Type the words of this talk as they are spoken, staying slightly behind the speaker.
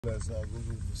Guys, I'll go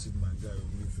visit my guy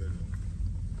with me fellow.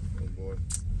 Oh boy.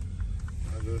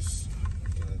 I just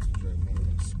tried to drive my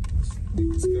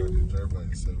this guy will drive by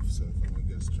himself, I'm gonna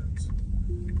get strength.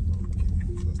 Okay,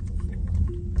 first of all.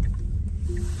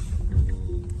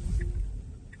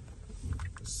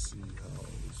 Let's see how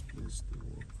this place will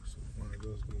work. So I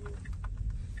just go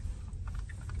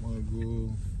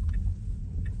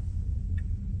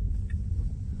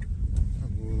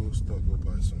stop, go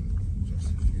buy just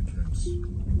a few drinks to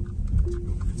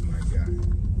go with my guy.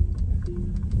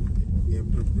 In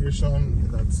preparation,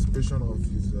 in anticipation of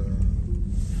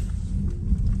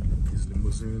his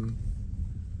limousine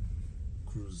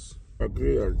cruise. I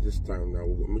agree at this time that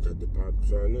we'll go meet at the park,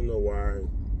 so I don't know why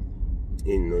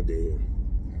in no day.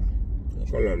 Yeah.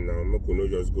 Call him now, make we no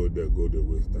just go there,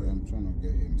 waste time. I'm trying to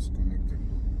get him disconnected.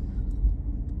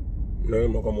 No,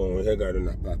 I'm come on, we head out in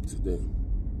the park today.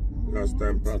 Last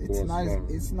time park was nice. fun.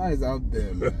 It's nice out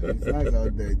there, man. It's nice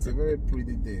out there. It's a very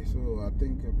pretty day, so I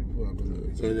think people are going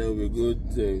to. So there will be good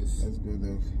things. Let's go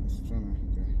there. Let's try to.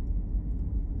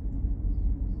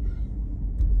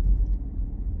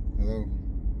 Okay.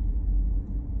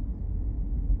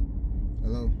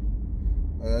 Hello.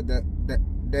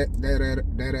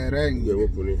 Ring. Yeah, we're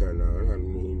putting here now.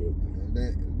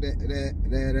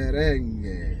 Ring.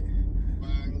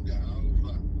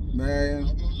 Man.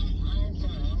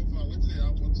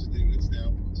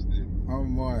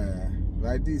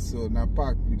 Like this, so now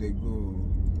park we they go.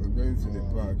 We're going to the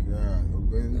park, yeah.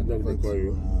 We're going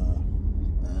to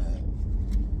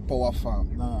Power Farm.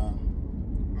 Nah,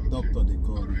 doctor they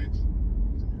call me.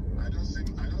 I don't see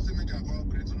me can go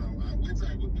great now. What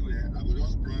I would do here, I would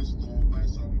just browse store, buy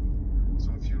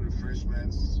some few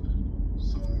refreshments,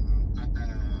 a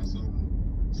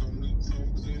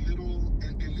little.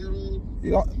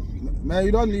 Man,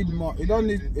 you don't need more. You don't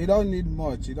need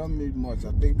much.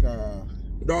 I think.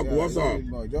 Dog, yeah, what's up?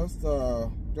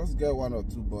 Just get 1 or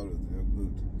 2 bottles. They're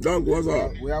good. Dog, what's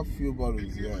up? We have few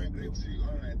bottles. Yeah,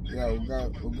 yeah.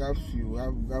 We got few. We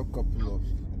have a couple of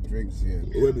drinks here.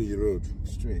 Where is the road?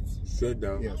 Straight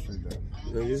down. Yeah, straight down.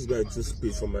 Now, this guy too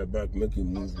speed from my back, make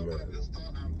him move, man. Just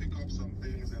pick up some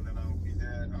things, and then I'll be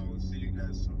there. I will see you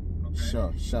guys soon.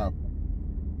 Okay? Sharp.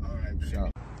 All right. Sharp.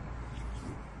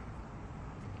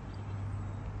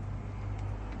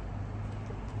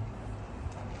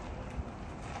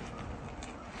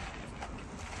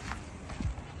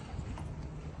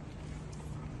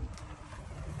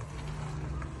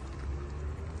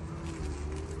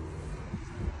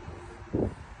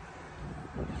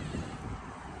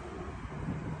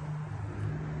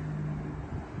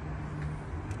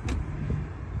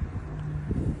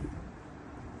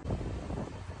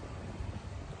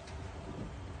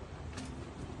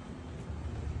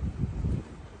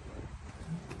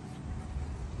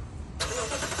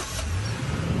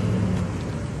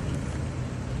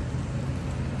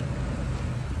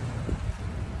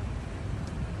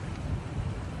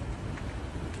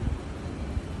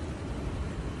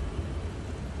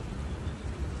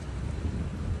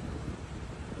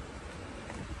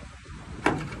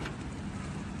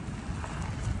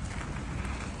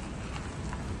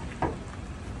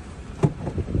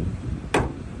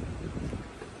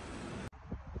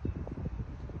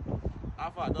 How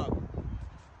far, dog?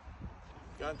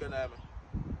 Can't get me.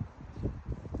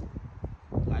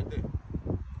 Like that.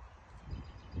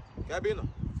 Cabino.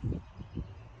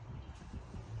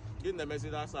 Get the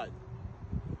message that side.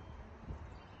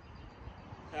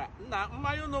 Yeah,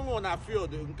 my no na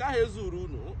field. Nka hezuru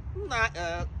no.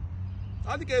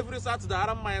 I think every Saturday I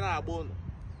am mine na bone.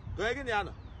 Go again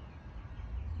yana.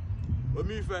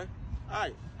 Omife.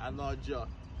 Ai, anojo.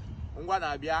 Ngwa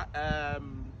na bia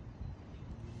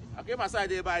okay, my side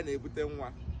there by na-ebute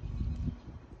nwa.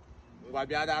 Ngwa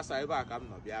bịa that side ebe a ka m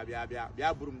nọ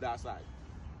bịa buru m that side.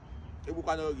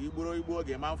 Egbukwa n'oge igbo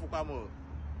oge ma mfụkwa m.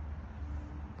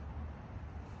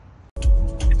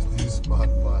 This bad.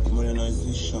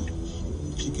 Modernization,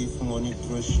 chicken for money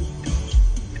pressure,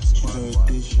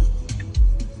 orientation.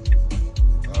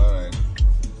 Alright.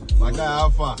 My guy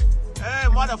Alpha. Hey,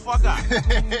 motherfucker.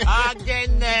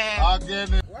 Again.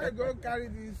 Why you go carry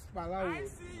this palawo?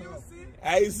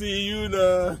 I see you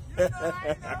now.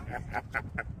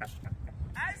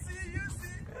 I see you.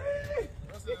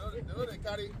 They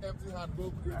carry empty hand,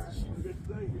 go crazy shit.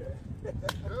 They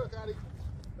don't carry.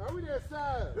 Now we there,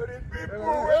 sir. The people.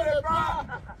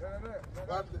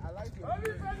 I like it.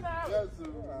 Only friend now. Yes,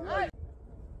 sir. Hey.